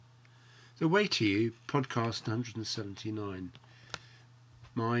The Way to You, podcast 179.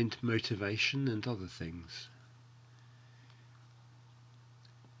 Mind, motivation and other things.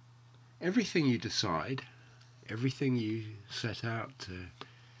 Everything you decide, everything you set out to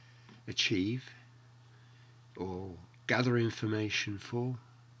achieve or gather information for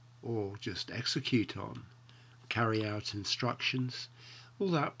or just execute on, carry out instructions, all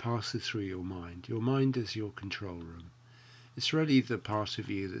that passes through your mind. Your mind is your control room. It's really the part of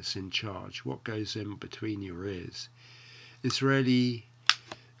you that's in charge. What goes in between your ears is really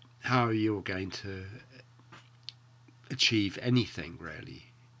how you're going to achieve anything, really.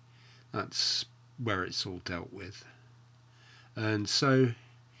 That's where it's all dealt with. And so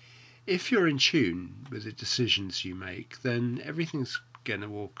if you're in tune with the decisions you make, then everything's going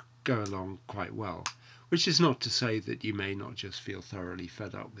to go along quite well. Which is not to say that you may not just feel thoroughly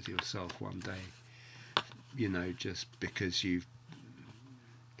fed up with yourself one day. Just because you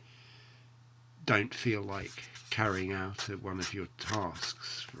don't feel like carrying out one of your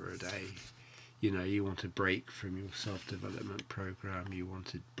tasks for a day. You want a break from your self-development program, you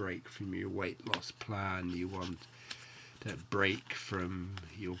want a break from your weight loss plan, you want a break from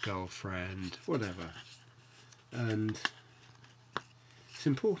your girlfriend, whatever. And it's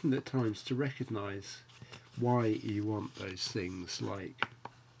important at times to recognise why you want those things, like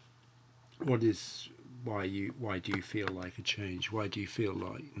why do you feel like a change? Why do you feel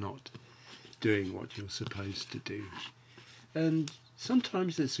like not doing what you're supposed to do? And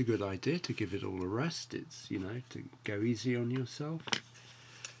sometimes it's a good idea to give it all a rest. It's, to go easy on yourself,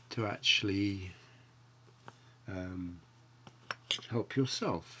 to actually help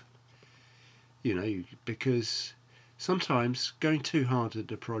yourself. Because sometimes going too hard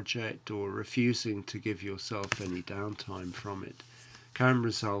at a project or refusing to give yourself any downtime from it can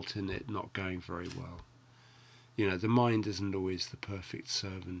result in it not going very well. The mind isn't always the perfect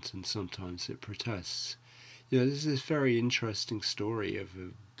servant, and sometimes it protests. There's this very interesting story of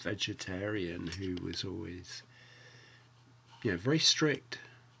a vegetarian who was always, very strict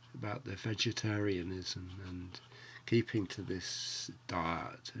about the vegetarianism and keeping to this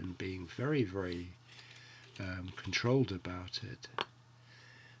diet and being very, very controlled about it.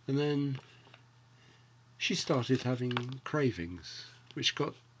 And then she started having cravings, which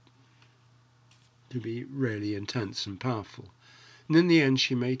got to be really intense and powerful. And in the end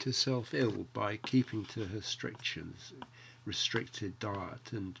she made herself ill by keeping to her restricted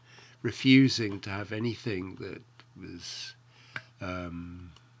diet and refusing to have anything that was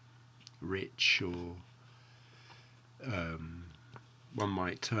rich or one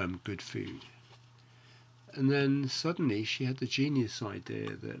might term good food. And then suddenly she had the genius idea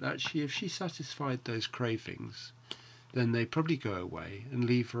that actually if she satisfied those cravings, then they'd probably go away and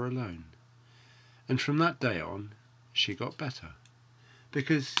leave her alone. And from that day on, she got better.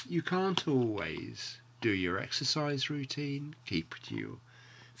 Because you can't always do your exercise routine, keep to your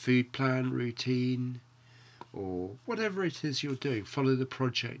food plan routine, or whatever it is you're doing, follow the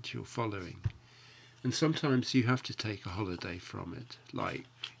project you're following. And sometimes you have to take a holiday from it, like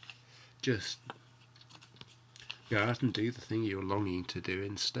just go out and do the thing you're longing to do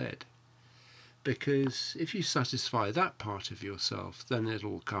instead. Because if you satisfy that part of yourself, then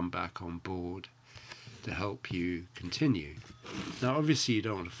it'll come back on board to help you continue. Now obviously you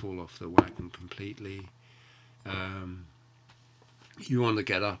don't want to fall off the wagon completely. You want to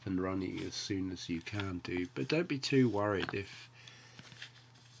get up and running as soon as you can do, but don't be too worried if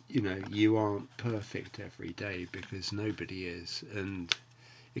you aren't perfect every day, because nobody is. And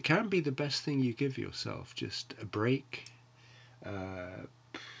it can be the best thing you give yourself, just a break, a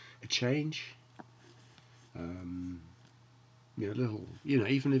change, a little,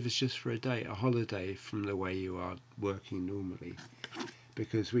 even if it's just for a day, a holiday from the way you are working normally,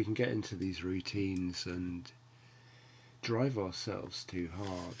 because we can get into these routines and drive ourselves too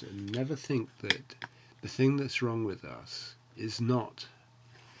hard and never think that the thing that's wrong with us is not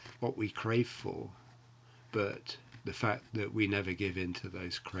what we crave for, but the fact that we never give in to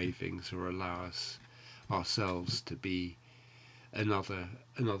those cravings or allow ourselves to be another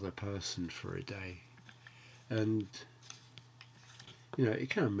person for a day. And it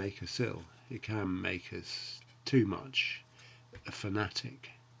can make us ill. It can make us too much a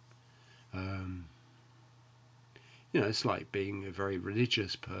fanatic. It's like being a very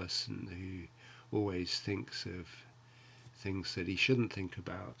religious person who always thinks of things that he shouldn't think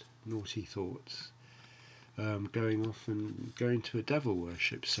about, naughty thoughts, going off and going to a devil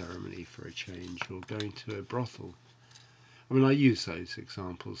worship ceremony for a change, or going to a brothel. I mean, I use those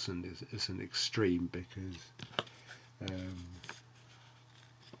examples as an extreme because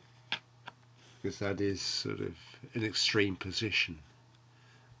that is sort of an extreme position.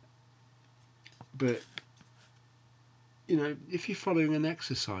 But, if you're following an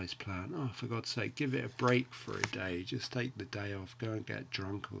exercise plan, oh, for God's sake, give it a break for a day. Just take the day off, go and get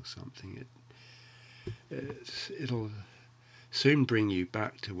drunk or something. It'll soon bring you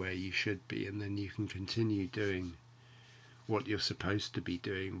back to where you should be, and then you can continue doing what you're supposed to be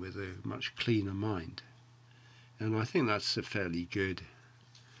doing with a much cleaner mind. And I think that's a fairly good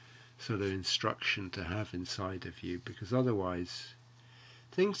sort of instruction to have inside of you, because otherwise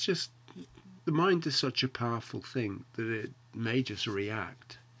the mind is such a powerful thing that it may just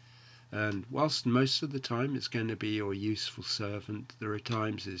react. And whilst most of the time it's going to be your useful servant, there are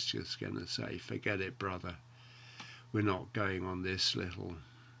times it's just going to say, forget it, brother. We're not going on this little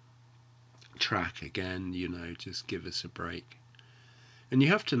track again, just give us a break. And you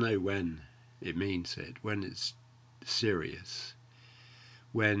have to know when it means it, when it's serious,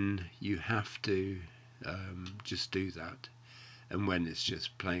 when you have to just do that, and when it's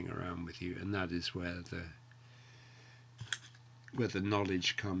just playing around with you. And that is where the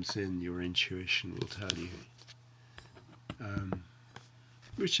knowledge comes in. Your intuition will tell you,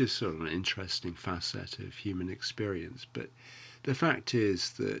 which is sort of an interesting facet of human experience. But the fact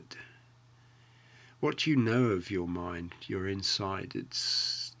is that what you know of your mind, your inside,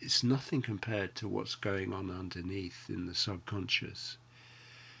 it's nothing compared to what's going on underneath in the subconscious.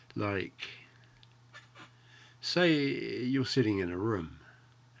 Like, say you're sitting in a room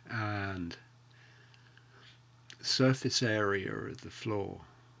and the surface area of the floor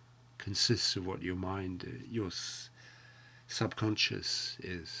consists of what your mind, your subconscious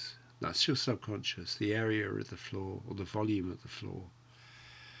is. That's your subconscious, the area of the floor or the volume of the floor.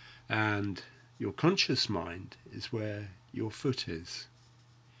 And your conscious mind is where your foot is,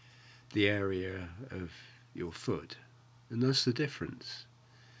 the area of your foot. And that's the difference.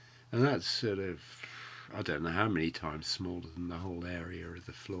 And that's sort of, I don't know how many times smaller than the whole area of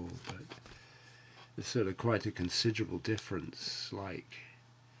the floor, but it's sort of quite a considerable difference. Like,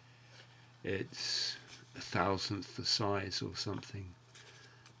 it's 1,000th the size or something,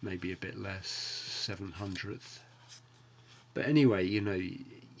 maybe a bit less, 700th. But anyway,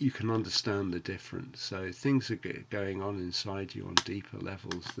 you can understand the difference. So things are going on inside you on deeper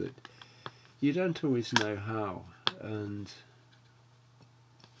levels that you don't always know how. And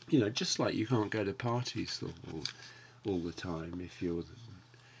just like you can't go to parties all the time if you're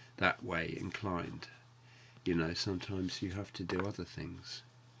that way inclined. Sometimes you have to do other things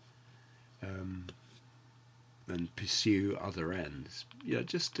and pursue other ends.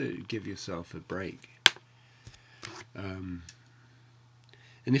 Just to give yourself a break. And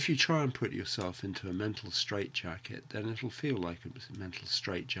if you try and put yourself into a mental straitjacket, then it'll feel like a mental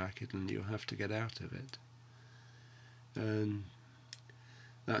straitjacket and you'll have to get out of it. And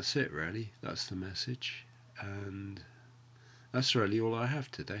that's it, really. That's the message. And that's really all I have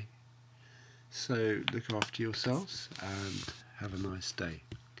today. So look after yourselves and have a nice day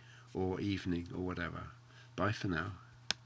or evening or whatever. Bye for now.